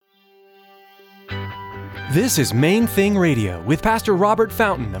This is Main Thing Radio with Pastor Robert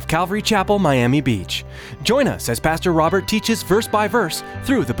Fountain of Calvary Chapel, Miami Beach. Join us as Pastor Robert teaches verse by verse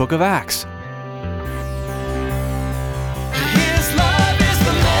through the book of Acts. His love is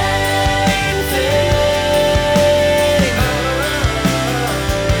the main thing.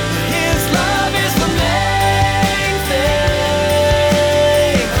 His love is the main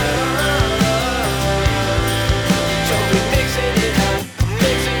thing. So we're mixing it up,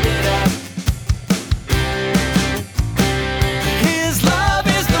 mixing it up. His love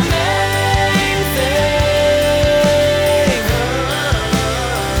is the main thing.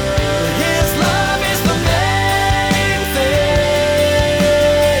 His love is the main thing.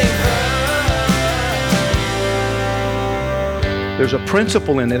 There's a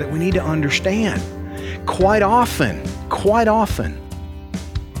principle in it that we need to understand. Quite often,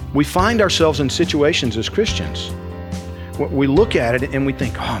 we find ourselves in situations as Christians. We look at it and we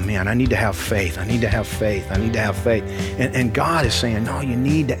think, oh man, I need to have faith. I need to have faith. I need to have faith. And God is saying, no, you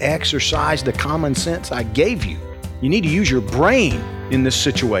need to exercise the common sense I gave you. You need to use your brain in this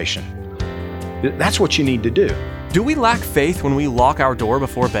situation. That's what you need to do. Do we lack faith when we lock our door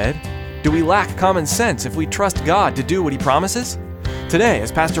before bed? Do we lack common sense if we trust God to do what He promises? Today,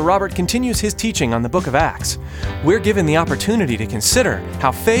 as Pastor Robert continues his teaching on the book of Acts, we're given the opportunity to consider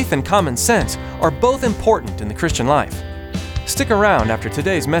how faith and common sense are both important in the Christian life. Stick around after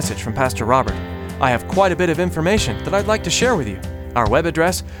today's message from Pastor Robert. I have quite a bit of information that I'd like to share with you. Our web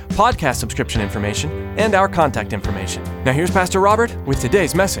address, podcast subscription information, and our contact information. Now here's Pastor Robert with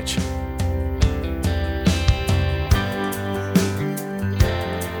today's message.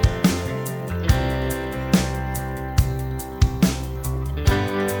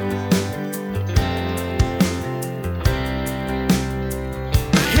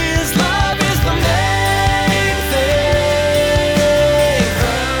 His love is the main thing.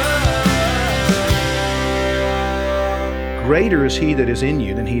 Greater is He that is in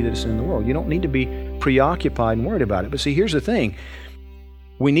you than he that is in the world. You don't need to be preoccupied and worried about it. But see, here's the thing.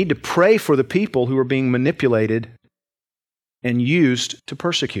 We need to pray for the people who are being manipulated and used to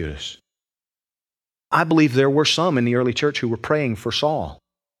persecute us. I believe there were some in the early church who were praying for Saul.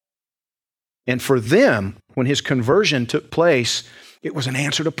 And for them, when his conversion took place, it was an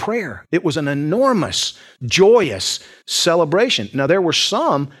answer to prayer. It was an enormous, joyous celebration. Now, there were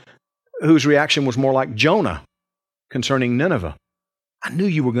some whose reaction was more like Jonah concerning Nineveh. I knew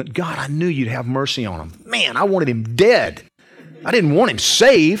you were good. God, I knew you'd have mercy on him. Man, I wanted him dead. I didn't want him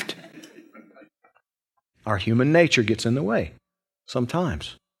saved. Our human nature gets in the way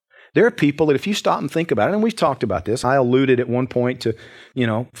sometimes. There are people that if you stop and think about it, and we've talked about this, I alluded at one point to,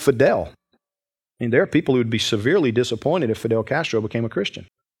 Fidel. I mean, there are people who would be severely disappointed if Fidel Castro became a Christian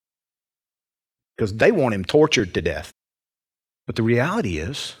because they want him tortured to death. But the reality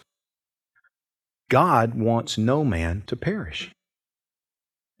is, God wants no man to perish.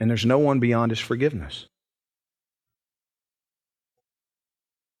 And there's no one beyond His forgiveness.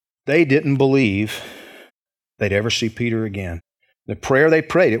 They didn't believe they'd ever see Peter again. The prayer they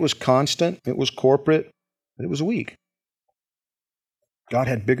prayed, it was constant, it was corporate, but it was weak. God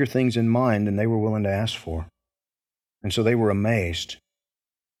had bigger things in mind than they were willing to ask for. And so they were amazed.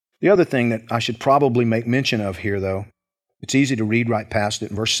 The other thing that I should probably make mention of here, though, it's easy to read right past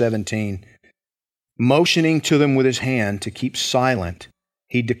it in verse 17. Motioning to them with His hand to keep silent,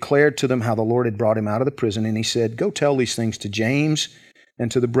 He declared to them how the Lord had brought him out of the prison, and He said, "Go tell these things to James and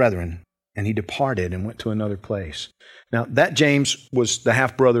to the brethren." And He departed and went to another place. Now, that James was the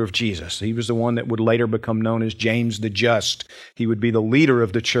half-brother of Jesus. He was the one that would later become known as James the Just. He would be the leader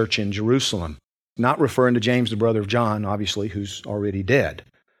of the church in Jerusalem. Not referring to James, the brother of John, obviously, who's already dead.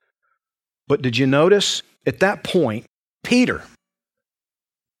 But did you notice, at that point, Peter,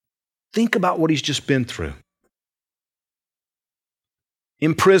 think about what he's just been through.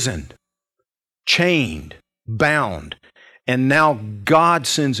 Imprisoned, chained, bound, and now God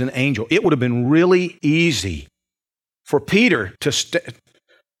sends an angel. It would have been really easy for Peter to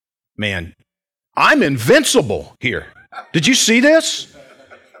man, I'm invincible here. Did you see this?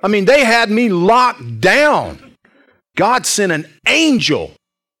 I mean, they had me locked down. God sent an angel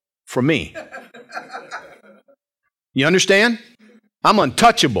for me. You understand? I'm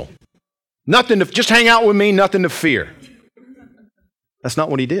untouchable. Nothing to, just hang out with me, nothing to fear. That's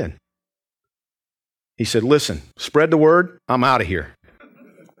not what He did. He said, listen, spread the word, I'm out of here.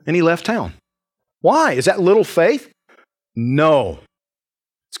 And He left town. Why? Is that little faith? No.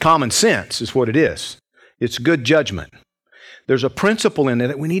 It's common sense is what it is. It's good judgment. There's a principle in it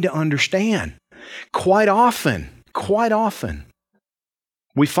that we need to understand. Quite often,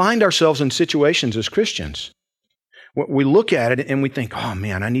 we find ourselves in situations as Christians We look at it and we think, oh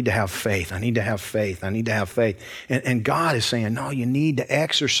man, I need to have faith. I need to have faith. I need to have faith. And God is saying, no, you need to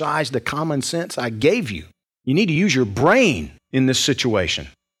exercise the common sense I gave you. You need to use your brain in this situation.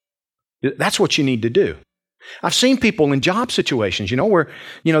 That's what you need to do. I've seen people in job situations, where,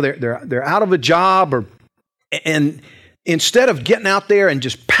 they're out of a job and instead of getting out there and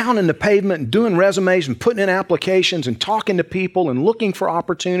just pounding the pavement and doing resumes and putting in applications and talking to people and looking for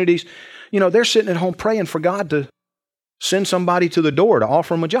opportunities, they're sitting at home praying for God to send somebody to the door to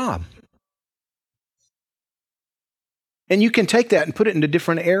offer them a job. And you can take that and put it into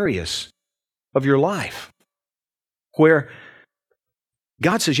different areas of your life where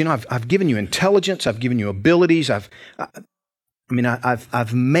God says, I've given you intelligence, I've given you abilities, I've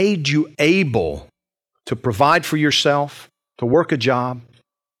made you able to provide for yourself, to work a job,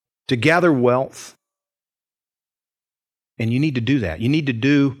 to gather wealth. And you need to do that. You need to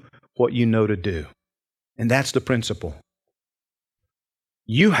do what you know to do. And that's the principle.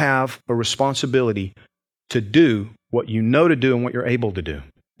 You have a responsibility to do what you know to do and what you're able to do.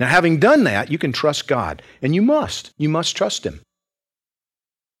 Now, having done that, you can trust God. And you must. You must trust Him.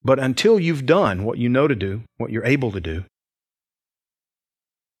 But until you've done what you know to do, what you're able to do,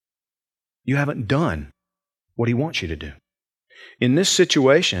 you haven't done what He wants you to do. In this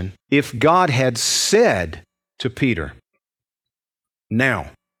situation, if God had said to Peter,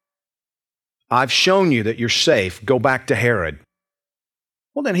 now, I've shown you that you're safe, go back to Herod,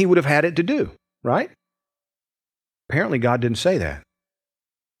 well, then he would have had it to do, right? Apparently, God didn't say that.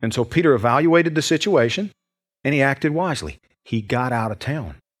 And so Peter evaluated the situation, and he acted wisely. He got out of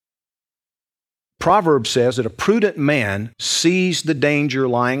town. Proverbs says that a prudent man sees the danger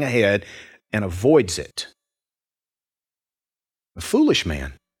lying ahead and avoids it. A foolish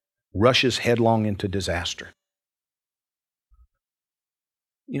man rushes headlong into disaster.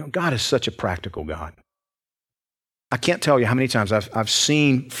 God is such a practical God. I can't tell you how many times I've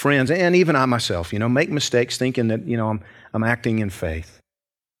seen friends, and even I myself, make mistakes thinking that, I'm acting in faith.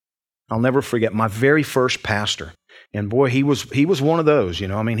 I'll never forget my very first pastor. And boy, he was one of those, he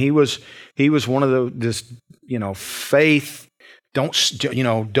was one of this, faith, don't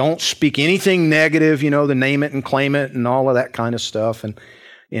speak anything negative, the name it and claim it and all of that kind of stuff.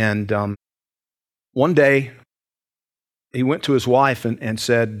 And one day he went to his wife and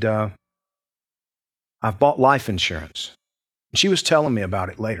said, I've bought life insurance. She was telling me about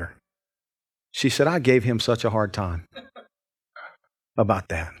it later. She said, I gave him such a hard time about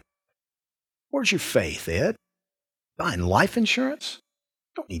that. Where's your faith, Ed? Buying life insurance?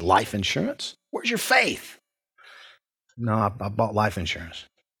 You don't need life insurance. Where's your faith? No, I bought life insurance.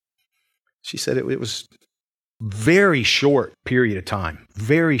 She said it was very short period of time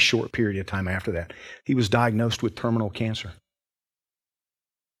after that. He was diagnosed with terminal cancer.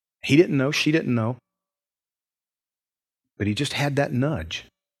 He didn't know, she didn't know. But he just had that nudge.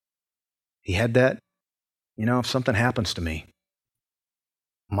 He had that, if something happens to me,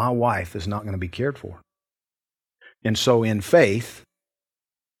 my wife is not going to be cared for. And so in faith,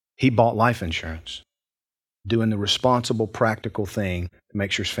 he bought life insurance, doing the responsible, practical thing to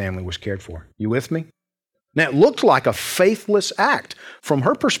make sure his family was cared for. You with me? Now, it looked like a faithless act from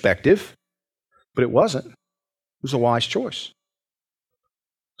her perspective, but it wasn't. It was a wise choice.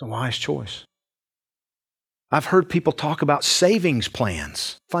 It's a wise choice. I've heard people talk about savings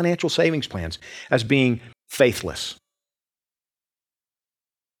plans, financial savings plans, as being faithless.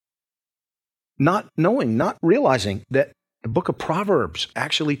 Not knowing, not realizing that the book of Proverbs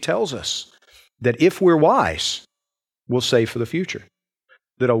actually tells us that if we're wise, we'll save for the future.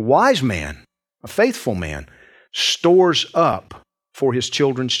 That a wise man, a faithful man, stores up for his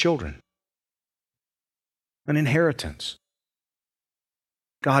children's children. An inheritance.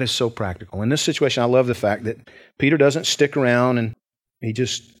 God is so practical. In this situation, I love the fact that Peter doesn't stick around and he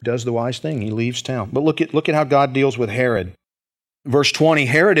just does the wise thing. He leaves town. But look at how God deals with Herod. Verse 20,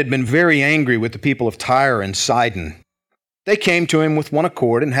 Herod had been very angry with the people of Tyre and Sidon. They came to him with one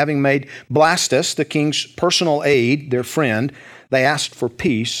accord, and having made Blastus, the king's personal aide, their friend, they asked for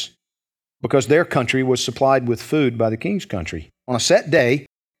peace because their country was supplied with food by the king's country. On a set day,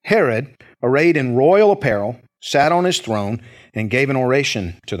 Herod, arrayed in royal apparel, sat on his throne and gave an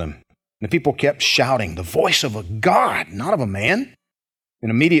oration to them. And the people kept shouting, "The voice of a God, not of a man." And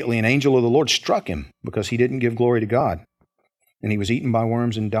immediately an angel of the Lord struck him because he didn't give glory to God. And he was eaten by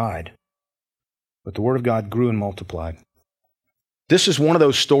worms and died. But the word of God grew and multiplied. This is one of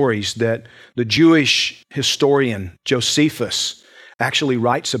those stories that the Jewish historian Josephus actually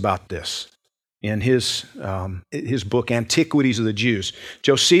writes about this in his book, Antiquities of the Jews.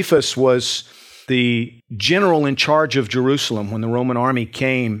 Josephus was the general in charge of Jerusalem when the Roman army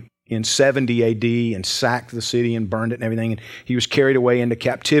came in 70 AD and sacked the city and burned it and everything. And he was carried away into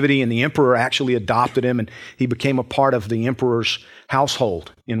captivity, and the emperor actually adopted him, and he became a part of the emperor's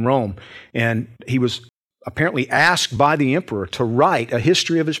household in Rome. And he was apparently asked by the emperor to write a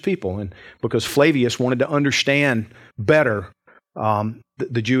history of his people, and because Flavius wanted to understand better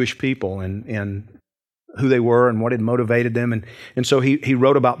the Jewish people and who they were and what had motivated them. And so he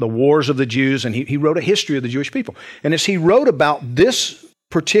wrote about the wars of the Jews, and he wrote a history of the Jewish people. And as he wrote about this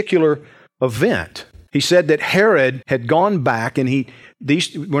particular event, he said that Herod had gone back, and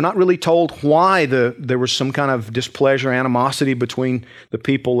we're not really told why there was some kind of displeasure, animosity between the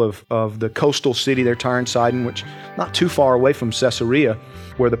people of the coastal city there, Tyre and Sidon, which not too far away from Caesarea,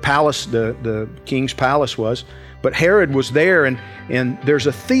 where the palace, the king's palace was. But Herod was there, and there's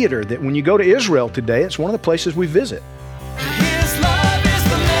a theater that when you go to Israel today, it's one of the places we visit. His love is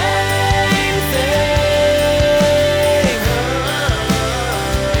the main thing.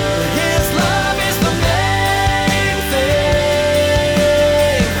 His love is the main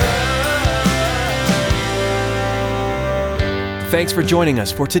thing. Thanks for joining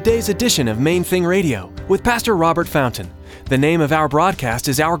us for today's edition of Main Thing Radio with Pastor Robert Fountain. The name of our broadcast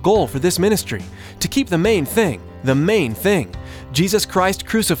is our goal for this ministry, to keep the main thing, Jesus Christ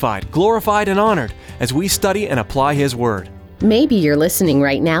crucified, glorified, and honored as we study and apply His Word. Maybe you're listening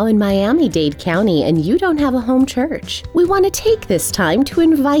right now in Miami-Dade County and you don't have a home church. We want to take this time to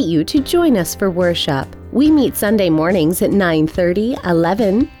invite you to join us for worship. We meet Sunday mornings at 9:30,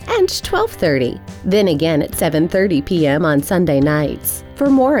 11, and 12:30. Then again at 7:30 p.m. on Sunday nights. For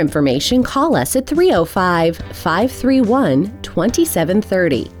more information, call us at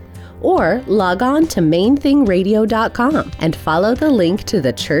 305-531-2730. Or log on to mainthingradio.com and follow the link to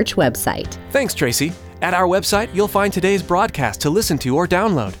the church website. Thanks, Tracy. At our website, you'll find today's broadcast to listen to or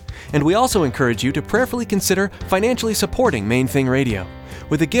download. And we also encourage you to prayerfully consider financially supporting Main Thing Radio.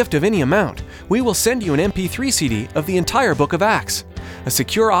 With a gift of any amount, we will send you an MP3 CD of the entire book of Acts. A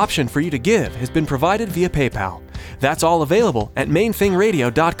secure option for you to give has been provided via PayPal. That's all available at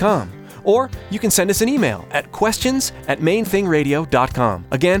mainthingradio.com. Or you can send us an email at questions@mainthingradio.com.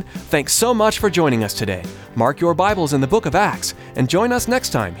 Again, thanks so much for joining us today. Mark your Bibles in the book of Acts and join us next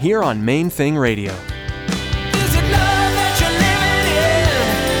time here on Main Thing Radio.